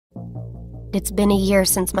It's been a year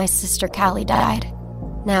since my sister Callie died.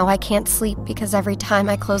 Now I can't sleep because every time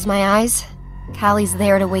I close my eyes, Callie's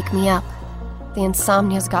there to wake me up. The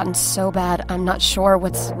insomnia's gotten so bad, I'm not sure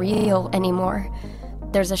what's real anymore.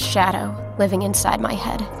 There's a shadow living inside my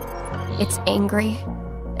head. It's angry,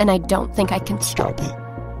 and I don't think I can stop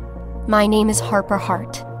it. My name is Harper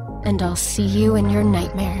Hart, and I'll see you in your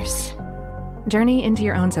nightmares. Journey into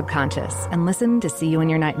your own subconscious and listen to See You in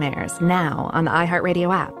Your Nightmares now on the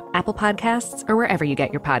iHeartRadio app, Apple Podcasts, or wherever you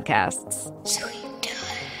get your podcasts. Sweet dad.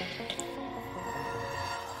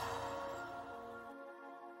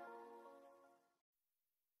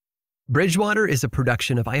 Bridgewater is a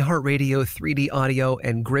production of iHeartRadio 3D Audio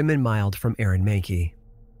and Grimandmild from Aaron Mahnke.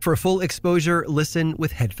 For full exposure, listen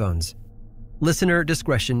with headphones. Listener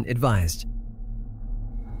discretion advised.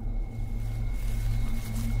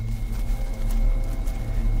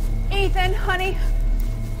 Ethan, honey.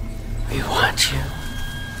 We want you.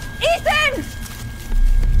 Ethan!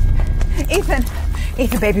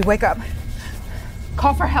 Ethan, baby, wake up.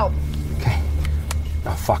 Call for help. Okay.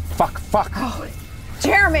 Oh, fuck. Oh,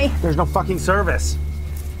 Jeremy. There's no fucking service.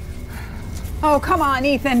 Oh, come on,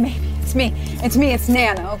 Ethan. Maybe it's me. It's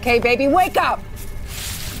Nana, okay, baby? Wake up.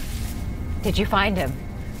 Did you find him?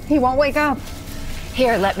 He won't wake up.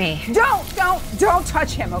 Here, let me. Don't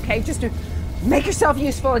touch him, okay? Just make yourself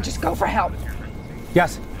useful and just go for help.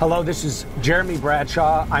 Yes. Hello, this is Jeremy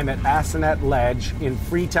Bradshaw. I'm at Bassinet Ledge in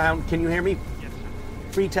Freetown. Can you hear me? Yes.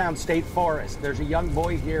 Freetown State Forest. There's a young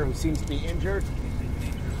boy here who seems to be injured.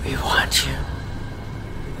 We want you.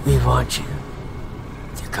 We want you.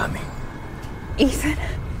 You're coming.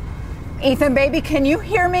 Ethan, baby, can you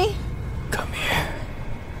hear me? Come here.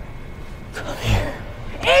 Come here.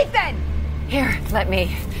 Ethan! Here, let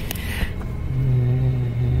me.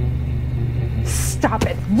 Stop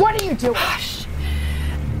it. What are you doing? Hush.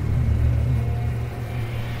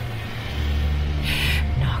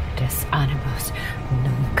 Noctus animus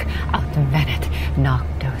nunc autem venet.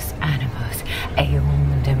 Noctus animus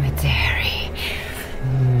eum dimittere.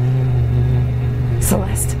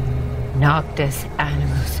 Celeste. Noctus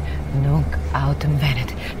animus nunc autem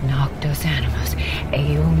venet. Noctus animus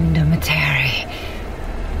eum dimittere.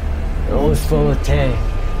 Nos volute.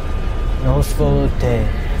 Nos volute.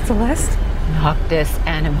 Celeste? Noctus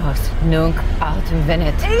animus nunc autem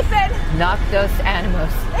venet. Ethan! Noctus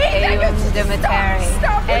animus Ethan, eum just dimittere.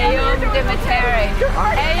 stop it. Eum dimittere.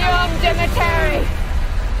 Eum dimittere.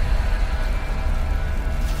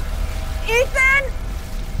 Ethan!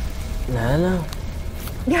 Nana?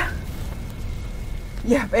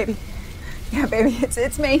 Yeah, baby. Yeah, baby,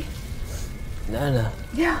 it's me. Nana.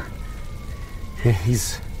 Yeah.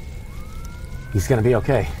 He's gonna be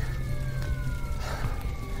okay.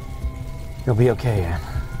 He'll be okay, Anne.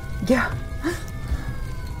 Yeah.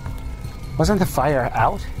 Wasn't the fire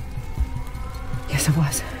out? Yes, it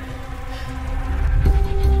was.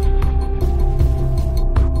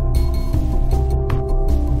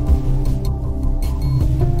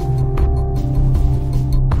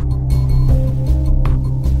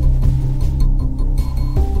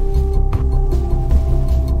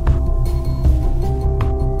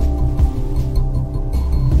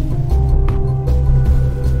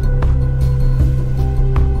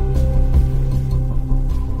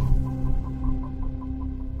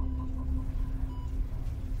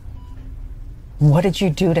 What did you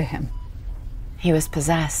do to him? He was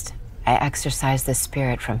possessed. I exorcised the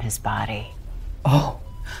spirit from his body. Oh,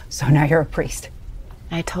 so now you're a priest.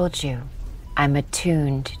 I told you, I'm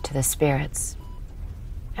attuned to the spirits.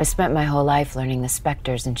 I've spent my whole life learning the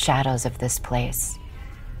specters and shadows of this place.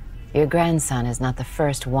 Your grandson is not the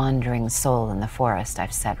first wandering soul in the forest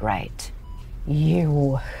I've set right.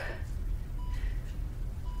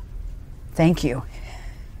 Thank you.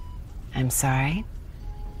 I'm sorry?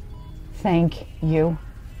 Thank you.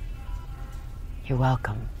 You're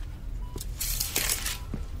welcome.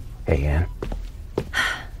 Hey, Anne.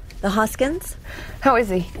 The Hoskins? How is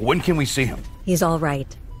he? When can we see him? He's all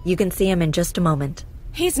right. You can see him in just a moment.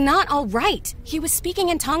 He's not all right. He was speaking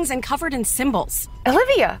in tongues and covered in symbols.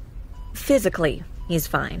 Olivia! Physically, he's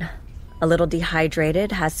fine. A little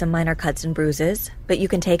dehydrated, has some minor cuts and bruises, but you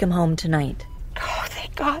can take him home tonight. Oh,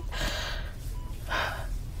 thank God.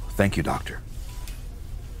 Thank you, Doctor.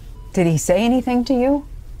 Did he say anything to you?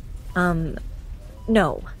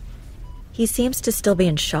 No. He seems to still be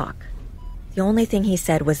in shock. The only thing he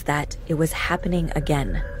said was that it was happening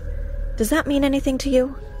again. Does that mean anything to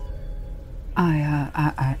you?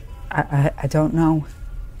 I don't know.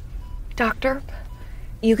 Doctor?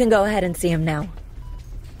 You can go ahead and see him now.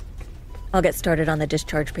 I'll get started on the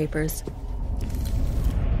discharge papers.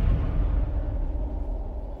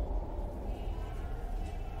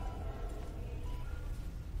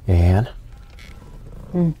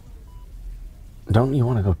 Don't you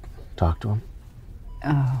want to go talk to him?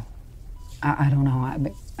 I don't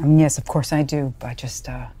know. I mean, yes, of course I do, but just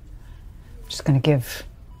gonna give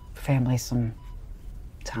family some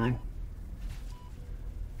time.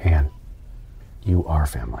 Anne, you are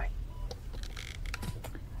family.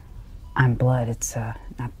 I'm blood. It's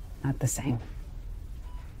not the same.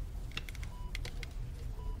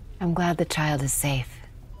 I'm glad the child is safe.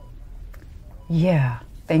 Yeah,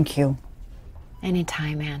 thank you.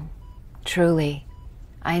 Anytime, Anne. Truly,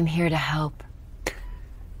 I am here to help.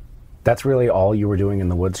 That's really all you were doing in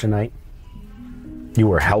the woods tonight? You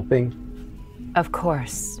were helping? Of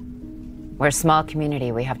course. We're a small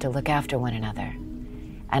community. We have to look after one another.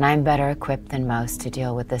 And I'm better equipped than most to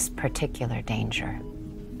deal with this particular danger.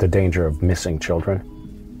 The danger of missing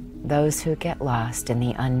children? Those who get lost in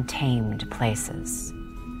the untamed places.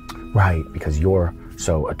 Right, because you're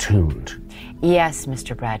so attuned. Yes,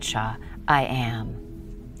 Mr. Bradshaw, I am.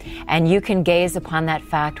 And you can gaze upon that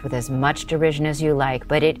fact with as much derision as you like,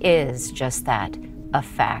 but it is just that, a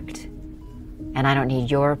fact. And I don't need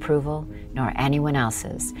your approval, nor anyone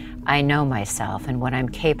else's. I know myself and what I'm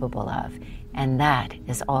capable of, and that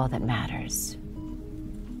is all that matters.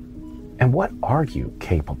 And what are you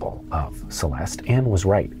capable of, Celeste? Anne was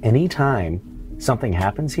right. Anytime something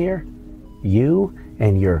happens here, you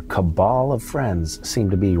and your cabal of friends seem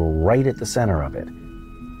to be right at the center of it.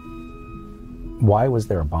 Why was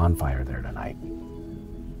there a bonfire there tonight?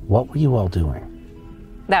 What were you all doing?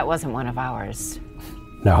 That wasn't one of ours.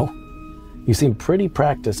 No? You seem pretty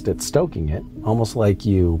practiced at stoking it, almost like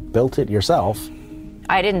you built it yourself.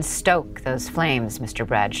 I didn't stoke those flames, Mr.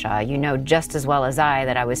 Bradshaw. You know just as well as I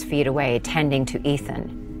that I was feet away tending to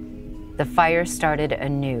Ethan. The fire started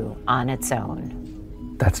anew on its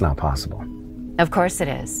own. That's not possible. Of course it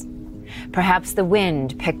is. Perhaps the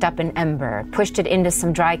wind picked up an ember, pushed it into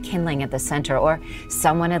some dry kindling at the center, or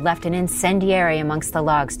someone had left an incendiary amongst the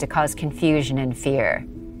logs to cause confusion and fear.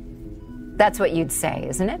 That's what you'd say,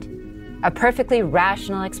 isn't it? A perfectly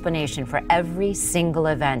rational explanation for every single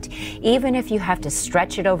event, even if you have to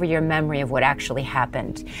stretch it over your memory of what actually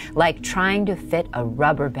happened, like trying to fit a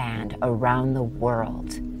rubber band around the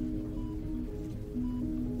world.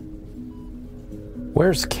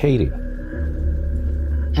 Where's Katie?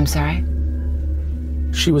 I'm sorry?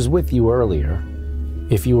 She was with you earlier.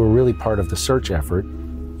 If you were really part of the search effort,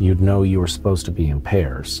 you'd know you were supposed to be in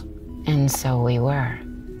pairs. And so we were.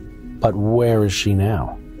 But where is she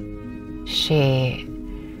now? She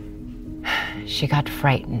got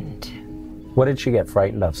frightened. What did she get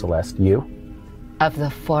frightened of, Celeste? You? Of the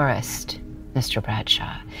forest, Mr.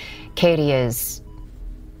 Bradshaw. Katie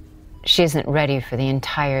she isn't ready for the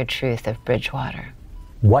entire truth of Bridgewater.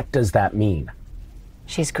 What does that mean?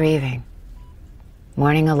 She's grieving.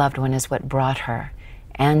 Mourning a loved one is what brought her,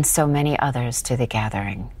 and so many others, to the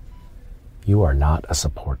gathering. You are not a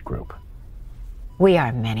support group. We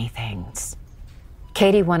are many things.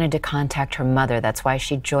 Katie wanted to contact her mother. That's why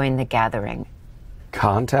she joined the gathering.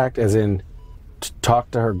 Contact, as in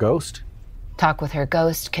talk to her ghost? Talk with her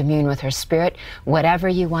ghost, commune with her spirit, whatever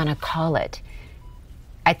you want to call it.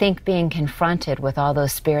 I think being confronted with all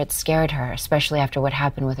those spirits scared her, especially after what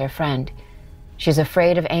happened with her friend. She's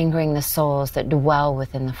afraid of angering the souls that dwell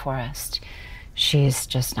within the forest. She's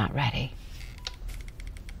just not ready.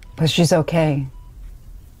 But she's okay,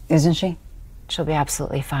 isn't she? She'll be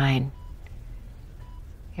absolutely fine.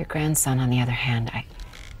 Your grandson, on the other hand,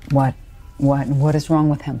 What is wrong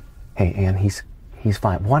with him? Hey, Anne, he's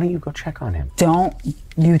fine. Why don't you go check on him? Don't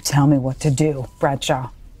you tell me what to do, Bradshaw.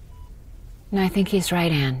 No, I think he's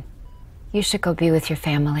right, Anne. You should go be with your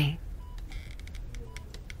family.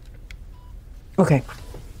 Okay.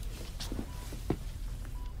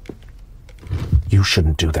 You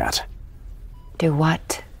shouldn't do that. Do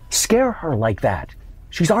what? Scare her like that.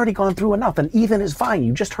 She's already gone through enough, and Ethan is fine.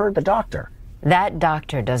 You just heard the doctor. That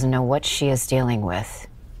doctor doesn't know what she is dealing with.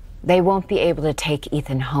 They won't be able to take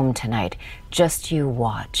Ethan home tonight. Just you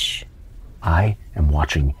watch. I am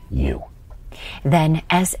watching you. Then,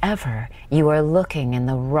 as ever, you are looking in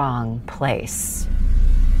the wrong place.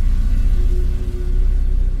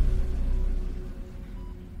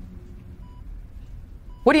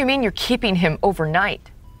 What do you mean you're keeping him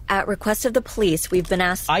overnight? At request of the police, we've been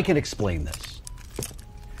asked... I can explain this.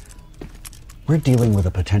 We're dealing with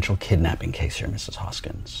a potential kidnapping case here, Mrs.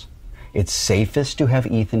 Hoskins. It's safest to have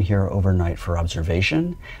Ethan here overnight for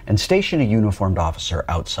observation and station a uniformed officer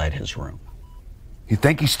outside his room. You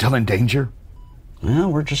think he's still in danger?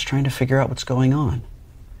 Well, we're just trying to figure out what's going on.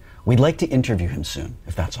 We'd like to interview him soon,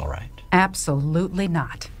 if that's all right. Absolutely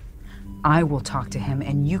not. I will talk to him,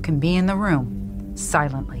 and you can be in the room,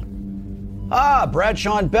 silently. Ah,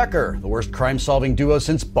 Bradshaw and Becker, the worst crime-solving duo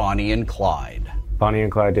since Bonnie and Clyde. Bonnie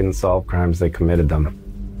and Clyde didn't solve crimes, they committed them.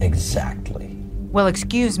 Exactly. Well,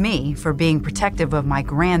 excuse me for being protective of my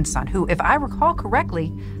grandson, who, if I recall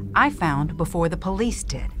correctly, I found before the police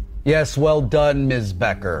did. Yes, well done, Ms.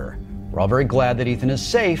 Becker. We're all very glad that Ethan is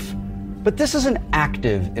safe, but this is an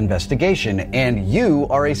active investigation, and you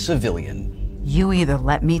are a civilian. You either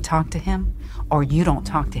let me talk to him, or you don't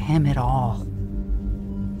talk to him at all.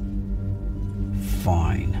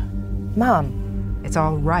 Fine. Mom. It's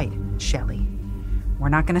all right, Shelley. We're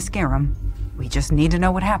not gonna scare him. We just need to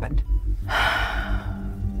know what happened.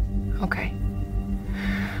 Okay.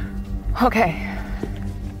 Okay.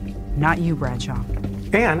 Not you, Bradshaw.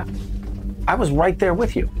 And I was right there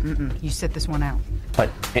with you. You sit this one out.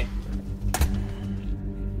 But...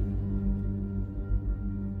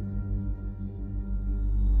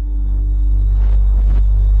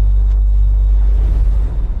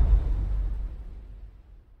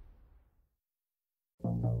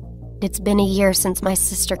 It's been a year since my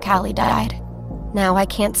sister Callie died. Now I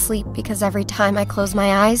can't sleep because every time I close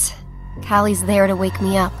my eyes, Callie's there to wake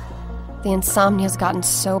me up. The insomnia's gotten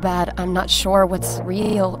so bad I'm not sure what's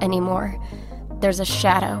real anymore. There's a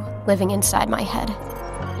shadow living inside my head.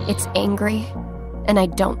 It's angry, and I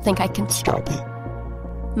don't think I can stop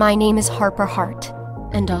it. My name is Harper Hart,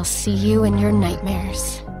 and I'll see you in your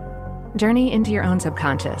nightmares. Journey into your own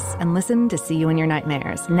subconscious and listen to See You in Your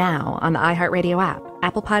Nightmares now on the iHeartRadio app,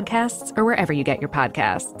 Apple Podcasts, or wherever you get your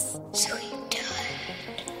podcasts.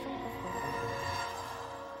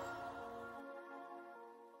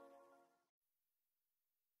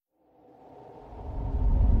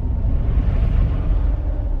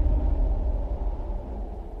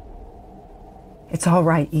 It's all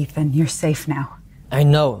right, Ethan. You're safe now. I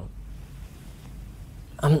know.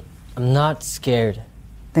 I'm not scared.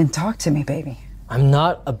 Then talk to me, baby. I'm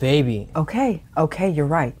not a baby. Okay, you're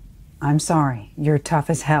right. I'm sorry. You're tough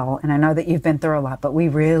as hell, and I know that you've been through a lot, but we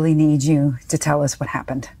really need you to tell us what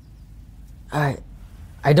happened. I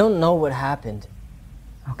don't know what happened.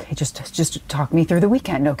 Okay, just talk me through the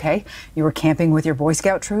weekend, okay? You were camping with your Boy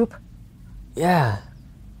Scout troop? Yeah,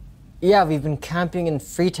 we've been camping in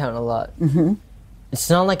Freetown a lot. Mm-hmm. It's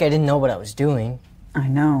not like I didn't know what I was doing. I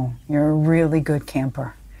know. You're a really good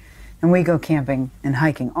camper. And we go camping and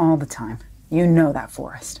hiking all the time. You know that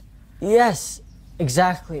forest. Yes,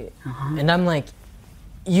 exactly. Uh-huh. And I'm like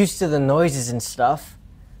used to the noises and stuff.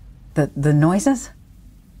 The noises?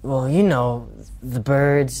 Well, you know, the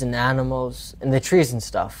birds and animals and the trees and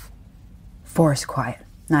stuff. Forest quiet,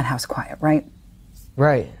 not house quiet, right?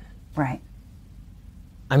 Right. Right.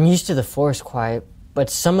 I'm used to the forest quiet, but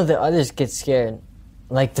some of the others get scared.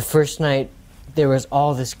 Like the first night, there was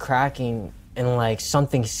all this cracking and like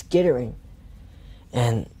something skittering.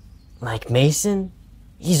 And like Mason,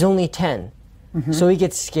 he's only 10. Mm-hmm. So he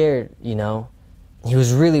gets scared, you know. He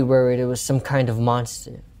was really worried it was some kind of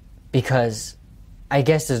monster. Because I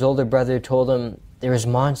guess his older brother told him there was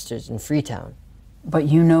monsters in Freetown. But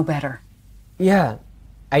you know better. Yeah,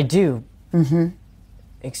 I do. Mm-hmm.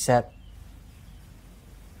 Except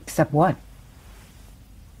what?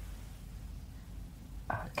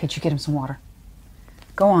 Could you get him some water?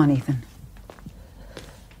 Go on, Ethan.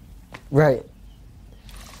 Right.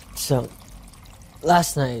 So,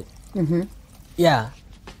 last night. Mm-hmm. Yeah,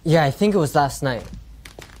 I think it was last night.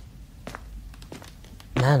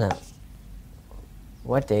 Nana,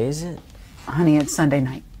 what day is it? Honey, it's Sunday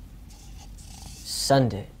night.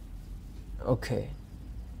 Sunday. Okay.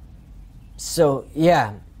 So,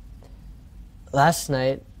 yeah. Last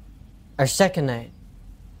night, our second night,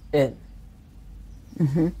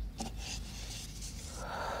 Mm-hmm.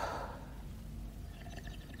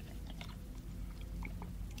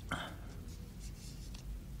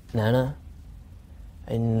 Nana,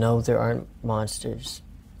 I know there aren't monsters.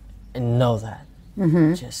 I know that.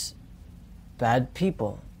 Mm-hmm. Just bad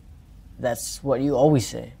people. That's what you always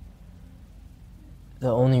say. The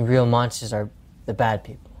only real monsters are the bad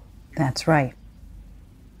people. That's right.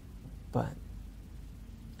 But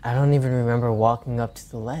I don't even remember walking up to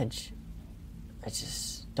the ledge. I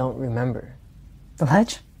just don't remember. The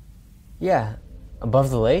ledge? Yeah, above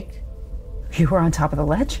the lake. You were on top of the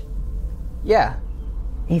ledge? Yeah.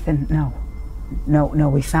 Ethan, no. No,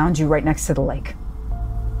 we found you right next to the lake.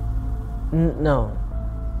 No,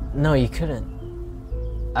 you couldn't.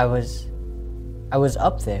 I was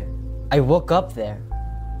up there. I woke up there.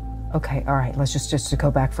 Okay, all right, let's just go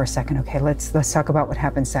back for a second, okay? Let's talk about what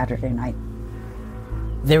happened Saturday night.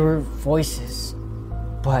 There were voices,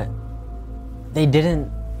 but they didn't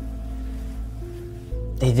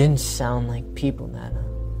sound like people, Nana.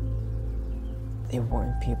 They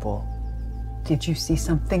weren't people. Did you see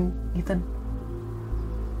something, Ethan?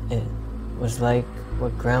 It was like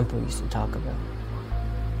what Grandpa used to talk about.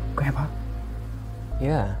 Grandpa?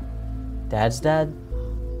 Yeah. Dad's dad?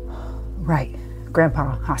 Right.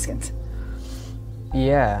 Grandpa Hoskins.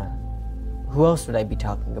 Yeah. Who else would I be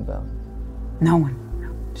talking about? No one.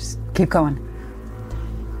 Just keep going.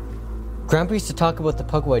 Grandpa used to talk about the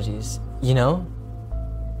Pukwudgies, you know?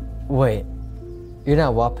 Wait, you're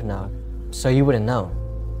not Wampanoag, so you wouldn't know.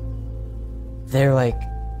 They're like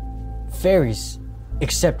fairies,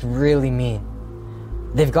 except really mean.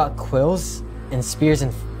 They've got quills and spears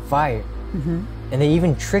and fire. Mm-hmm. And they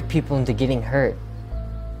even trick people into getting hurt.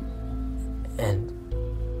 And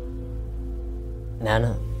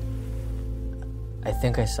Nana, I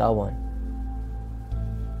think I saw one.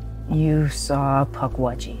 You saw a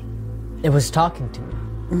Pukwudgie. It was talking to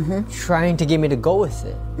me, trying to get me to go with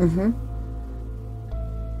it.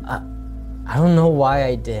 I don't know why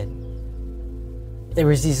I did. There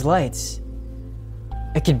was these lights.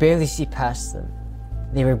 I could barely see past them.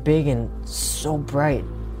 They were big and so bright,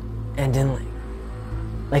 and in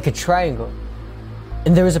like a triangle.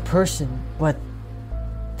 And there was a person, but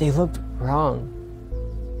they looked wrong.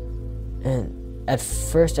 And at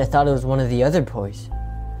first I thought it was one of the other boys.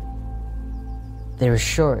 They were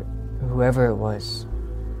short, whoever it was,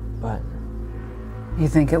 but... You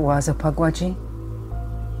think it was a Pukwudgie?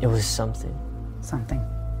 It was something. Something.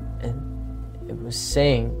 And it was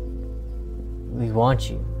saying, we want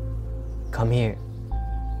you. Come here.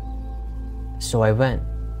 So I went.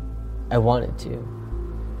 I wanted to.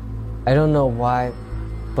 I don't know why,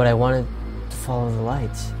 but I wanted to follow the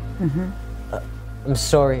lights. I'm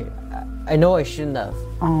sorry. I know I shouldn't have.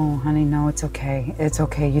 Oh, honey, no, it's okay. It's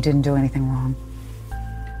okay. You didn't do anything wrong.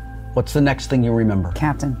 What's the next thing you remember?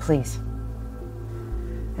 Captain, please.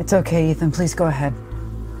 It's okay, Ethan. Please go ahead.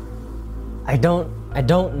 I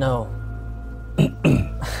don't know.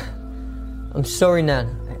 I'm sorry,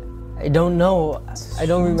 Nana. I don't know. I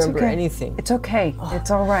don't remember anything. It's okay. It's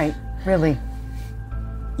all right. Really.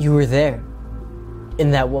 You were there. In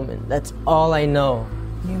that woman. That's all I know.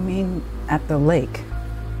 You mean at the lake?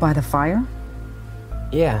 By the fire?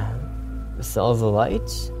 Yeah. With all the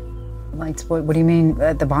lights? Lights? What do you mean?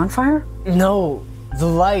 At the bonfire? No. The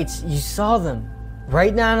lights. You saw them.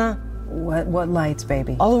 Right, Nana? What lights,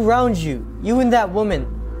 baby? All around you. You and that woman.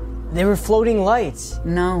 They were floating lights.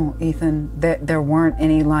 No, Ethan. There weren't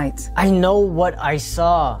any lights. I know what I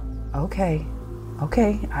saw. Okay.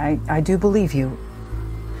 I do believe you.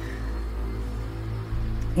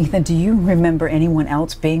 Ethan, do you remember anyone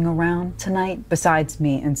else being around tonight besides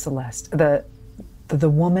me and Celeste? The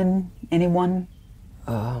woman? Anyone?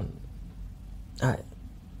 I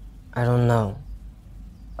don't know.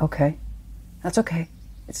 Okay. That's okay.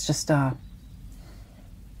 It's just,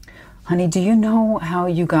 honey, do you know how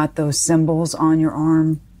you got those symbols on your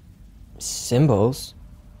arm? Symbols?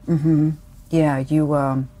 Mm-hmm. Yeah,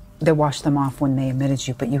 they washed them off when they admitted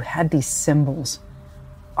you, but you had these symbols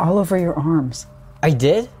all over your arms. I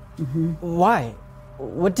did? Mm-hmm. Why?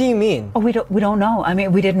 What do you mean? Oh, we don't know. I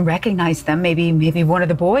mean, we didn't recognize them. Maybe one of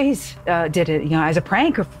the boys did it, as a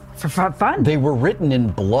prank or for fun. They were written in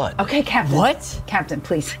blood. Okay, Captain. What? Captain,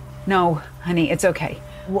 please. No, honey, it's okay.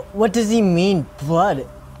 What does he mean, blood?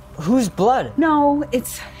 Whose blood? No,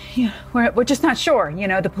 it's we're just not sure.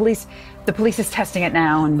 The police is testing it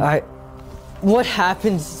now. And what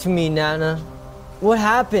happened to me, Nana? What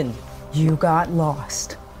happened? You got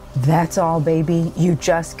lost. That's all, baby. You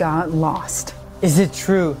just got lost. Is it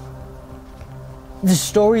true? The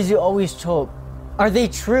stories you always told, are they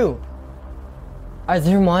true? Are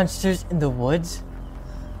there monsters in the woods?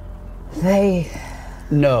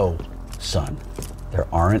 No, son. There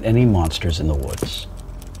aren't any monsters in the woods.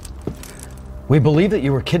 We believe that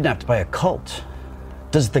you were kidnapped by a cult.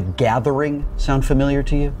 Does the Gathering sound familiar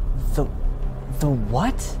to you? The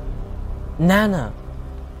what? Nana,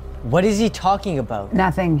 what is he talking about?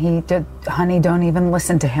 Nothing. Honey, don't even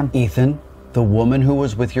listen to him. Ethan, the woman who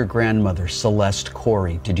was with your grandmother, Celeste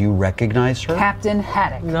Corey, did you recognize her? Captain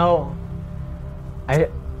Haddock. No.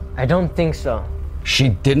 I don't think so. She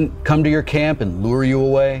didn't come to your camp and lure you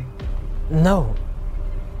away? No,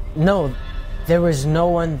 there was no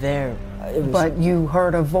one there. But you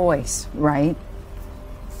heard a voice, right?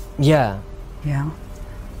 Yeah. Yeah?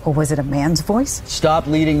 Or was it a man's voice? Stop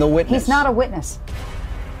leading the witness. He's not a witness.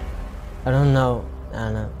 I don't know,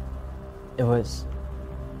 Anna. It was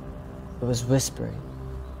whispering.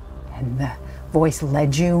 And the voice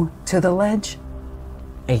led you to the ledge?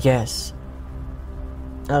 I guess.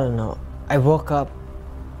 I don't know. I woke up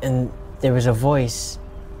and there was a voice,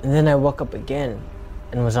 and then I woke up again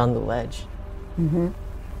and was on the ledge. Mm-hmm.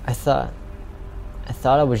 I thought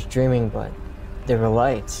I was dreaming, but there were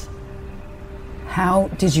lights. How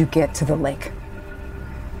did you get to the lake?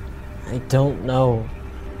 I don't know.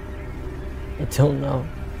 I don't know.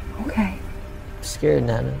 Okay. I'm scared,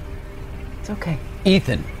 Nana. It's okay.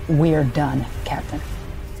 Ethan. We're done, Captain.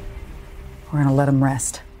 We're gonna let him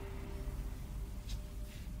rest.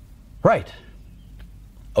 Right.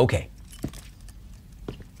 Okay.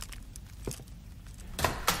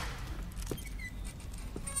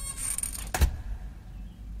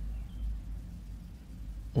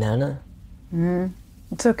 Nana?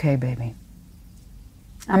 It's okay, baby.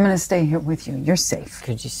 I'm gonna stay here with you. You're safe.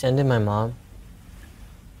 Could you send in my mom?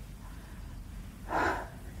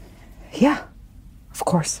 Yeah, of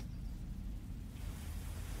course.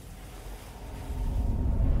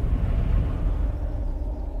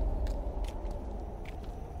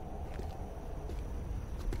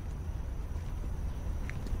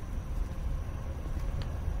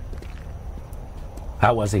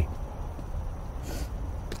 How was he?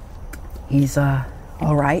 He's,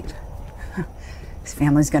 all right. His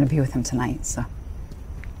family's gonna be with him tonight, so.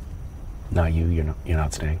 Not you, you're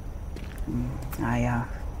not staying? I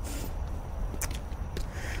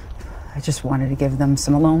just wanted to give them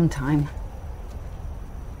some alone time.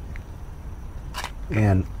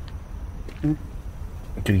 And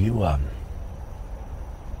do you, I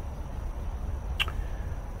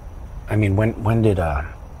mean, when did,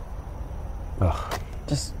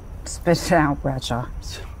 Just spit it out, Bradshaw.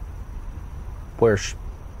 Where's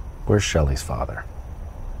Shelley's father?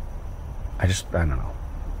 I don't know.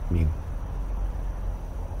 I mean,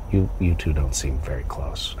 you two don't seem very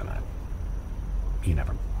close, and you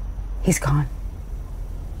never. He's gone.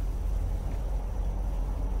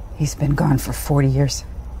 He's been gone for 40 years.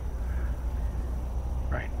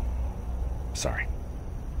 Right. Sorry.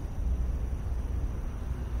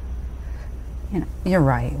 You know, you're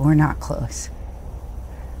right. We're not close.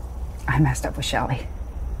 I messed up with Shelley.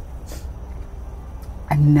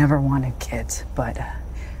 I never wanted kids, but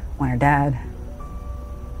when her dad...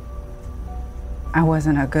 I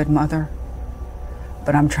wasn't a good mother,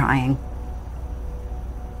 but I'm trying.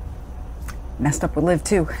 Messed up with Liv,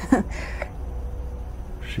 too.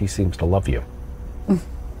 She seems to love you. You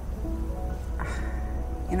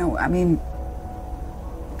know, I mean,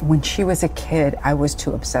 when she was a kid, I was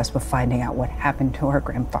too obsessed with finding out what happened to her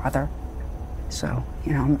grandfather. So,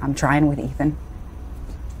 you know, I'm trying with Ethan.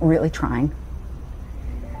 Really trying.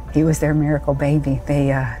 He was their miracle baby.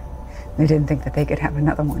 They didn't think that they could have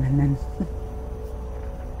another one, and then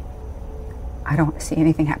I don't want to see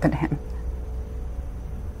anything happen to him.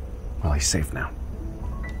 Well, he's safe now.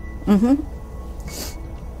 Mm-hmm.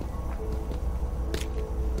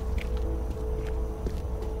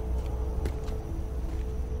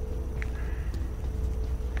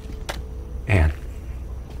 Anne.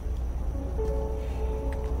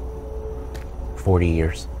 40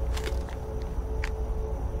 years.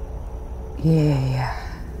 Yeah.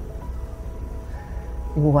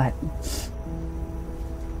 What?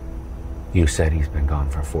 You said he's been gone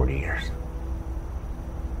for 40 years.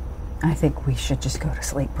 I think we should just go to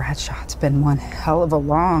sleep, Bradshaw. It's been one hell of a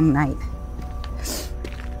long night.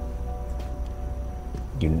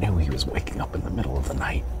 You knew he was waking up in the middle of the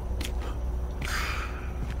night.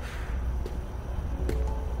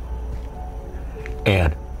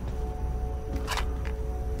 Anne.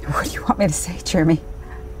 What do you want me to say, Jeremy?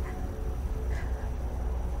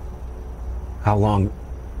 How long?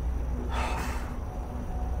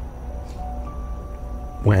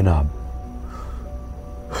 When,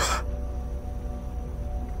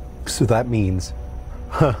 so that means,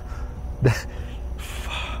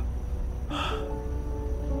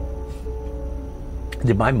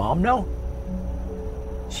 did my mom know?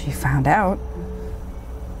 She found out.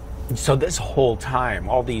 So this whole time,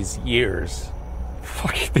 all these years,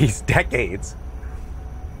 fuck these decades,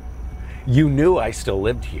 you knew I still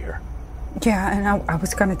lived here. Yeah, and I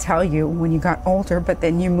was gonna tell you when you got older, but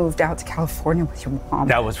then you moved out to California with your mom.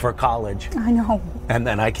 That was for college. I know. And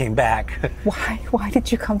then I came back. Why? Why did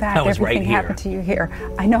you come back? I was Everything right here. happened to you here.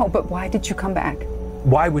 I know, but why did you come back?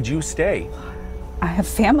 Why would you stay? I have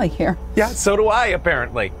family here. Yeah, so do I,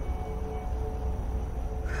 apparently.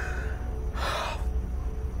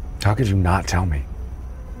 How could you not tell me?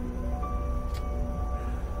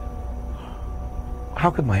 How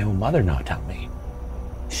could my own mother not tell me?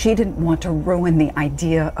 She didn't want to ruin the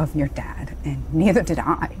idea of your dad, and neither did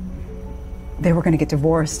I. They were going to get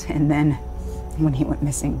divorced, and then when he went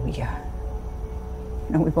missing,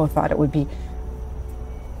 we both thought it would be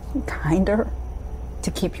kinder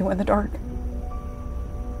to keep you in the dark.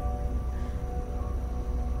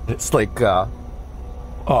 It's like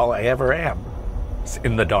all I ever am is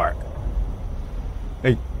in the dark.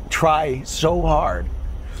 I try so hard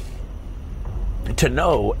to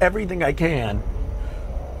know everything I can,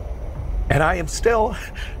 and I am still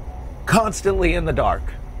constantly in the dark.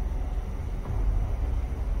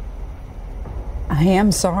 I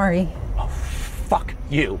am sorry. Oh, fuck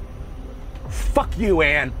you. Fuck you,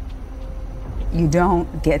 Anne. You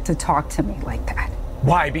don't get to talk to me like that.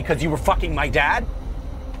 Why? Because you were fucking my dad?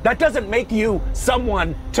 That doesn't make you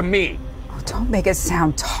someone to me. Oh, don't make it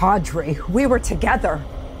sound tawdry. We were together.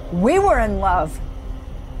 We were in love.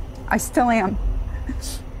 I still am.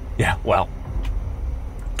 Yeah, well,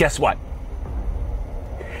 guess what?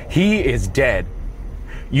 He is dead.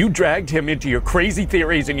 You dragged him into your crazy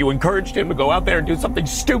theories and you encouraged him to go out there and do something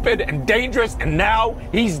stupid and dangerous, and now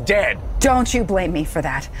he's dead. Don't you blame me for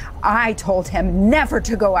that. I told him never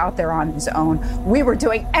to go out there on his own. We were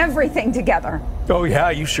doing everything together. Oh yeah,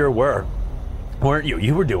 you sure were. Weren't you?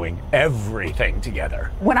 You were doing everything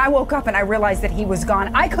together. When I woke up and I realized that he was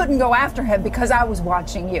gone, I couldn't go after him because I was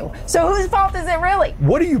watching you. So whose fault is it really?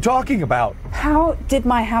 What are you talking about? How did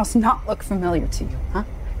my house not look familiar to you, huh?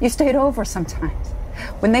 You stayed over sometimes.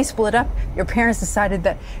 When they split up, your parents decided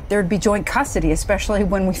that there'd be joint custody, especially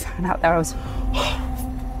when we found out that I was...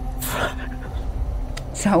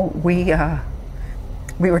 So we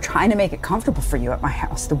were trying to make it comfortable for you at my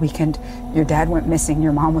house. The weekend your dad went missing,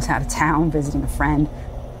 your mom was out of town visiting a friend,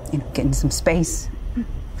 getting some space.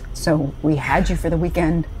 So we had you for the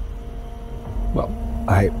weekend. Well,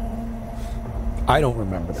 I don't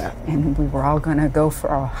remember that. And we were all gonna go for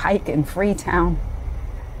a hike in Freetown.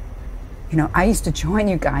 I used to join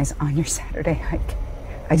you guys on your Saturday hike.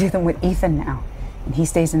 I do them with Ethan now, and he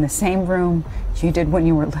stays in the same room you did when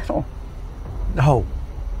you were little.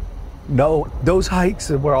 No, those hikes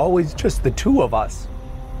were always just the two of us.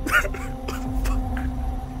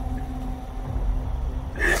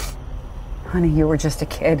 Honey, you were just a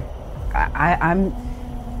kid. I'm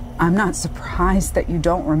not surprised that you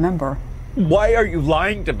don't remember. Why are you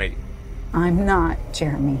lying to me? I'm not,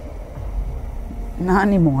 Jeremy. Not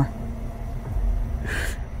anymore.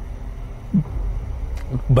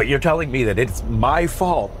 But you're telling me that it's my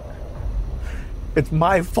fault. It's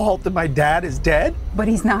my fault that my dad is dead? But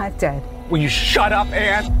he's not dead. Will you shut up,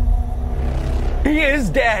 Anne? He is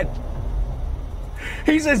dead.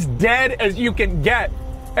 He's as dead as you can get.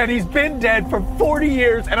 And he's been dead for 40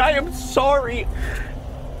 years, and I am sorry.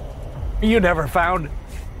 You never found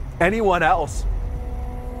anyone else.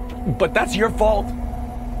 But that's your fault.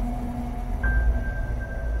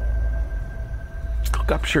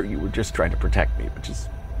 Look, I'm sure you were just trying to protect me, but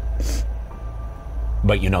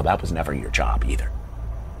that was never your job either.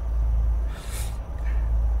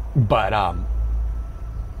 But,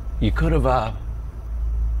 you could have,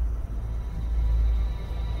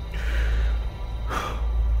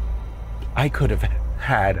 I could have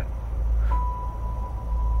had...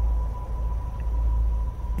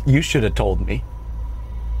 You should have told me.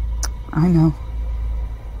 I know.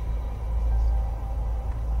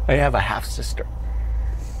 I have a half-sister.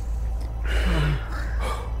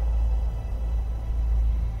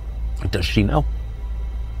 Does she know?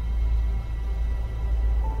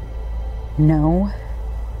 No.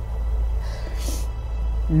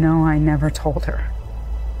 No, I never told her.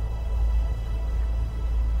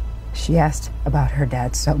 She asked about her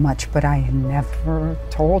dad so much, but I never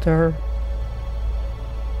told her.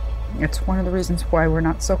 It's one of the reasons why we're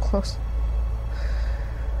not so close.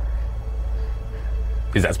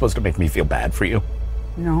 Is that supposed to make me feel bad for you?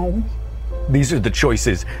 No. These are the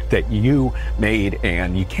choices that you made,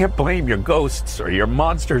 and you can't blame your ghosts or your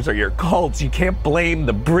monsters or your cults. You can't blame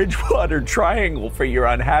the Bridgewater Triangle for your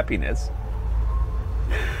unhappiness.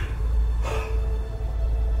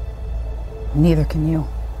 Neither can you.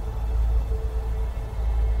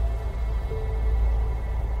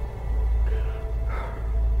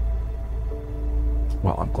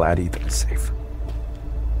 Well, I'm glad Ethan is safe.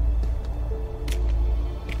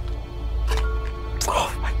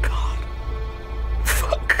 Oh my God.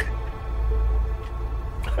 Fuck.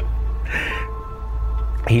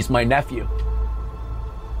 He's my nephew.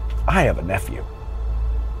 I have a nephew.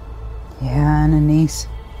 Yeah, and a niece.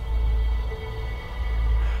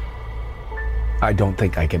 I don't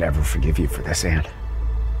think I could ever forgive you for this, Anne.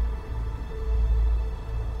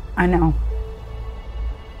 I know.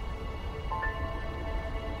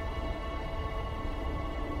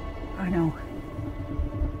 I know.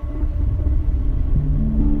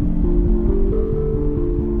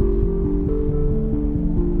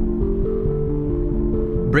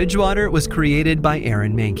 Bridgewater was created by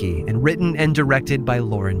Aaron Mahnke and written and directed by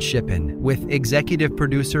Lauren Shippen, with executive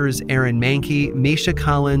producers Aaron Mahnke, Misha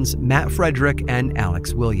Collins, Matt Frederick, and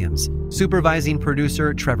Alex Williams. Supervising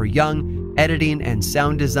producer Trevor Young, editing and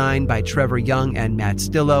sound design by Trevor Young and Matt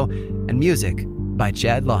Stillo, and music by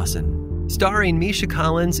Chad Lawson. Starring Misha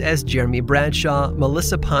Collins as Jeremy Bradshaw,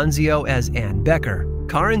 Melissa Ponzio as Ann Becker,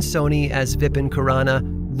 Karan Soni as Vipin Khurana,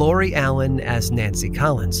 Lori Allen as Nancy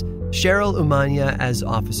Collins, Cheryl Umania as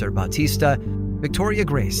Officer Bautista, Victoria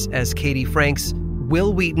Grace as Katie Franks,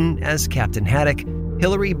 Will Wheaton as Captain Haddock,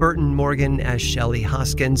 Hillary Burton Morgan as Shelley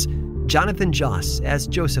Hoskins, Jonathan Joss as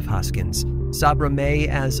Joseph Hoskins, Sabra May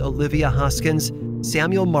as Olivia Hoskins,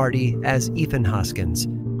 Samuel Marty as Ethan Hoskins,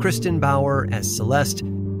 Kristen Bauer as Celeste,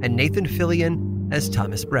 and Nathan Fillion as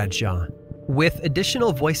Thomas Bradshaw. With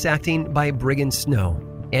additional voice acting by Brigham Snow,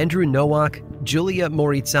 Andrew Nowak, Julia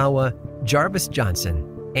Morizawa, Jarvis Johnson,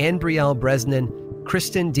 Anne Brielle Bresnan,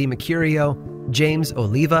 Kristen DiMercurio, James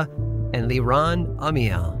Oliva, and Liran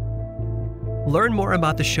Amiel. Learn more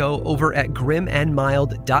about the show over at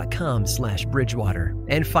grimandmild.com/Bridgewater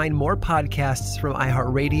and find more podcasts from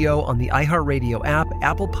iHeartRadio on the iHeartRadio app,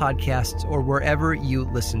 Apple Podcasts, or wherever you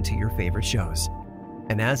listen to your favorite shows.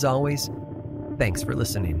 And as always, thanks for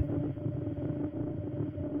listening.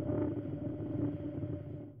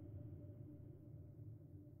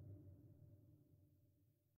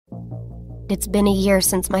 It's been a year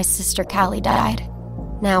since my sister Callie died.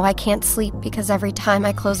 Now I can't sleep because every time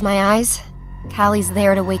I close my eyes, Callie's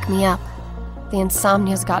there to wake me up. The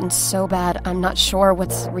insomnia's gotten so bad I'm not sure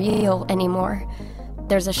what's real anymore.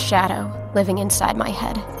 There's a shadow living inside my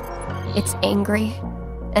head. It's angry,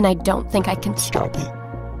 and I don't think I can stop it.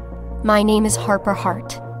 My name is Harper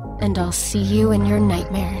Hart, and I'll see you in your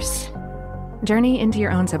nightmares. Journey into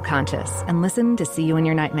your own subconscious and listen to See You in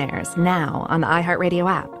Your Nightmares now on the iHeartRadio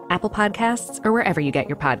app, Apple Podcasts, or wherever you get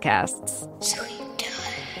your podcasts.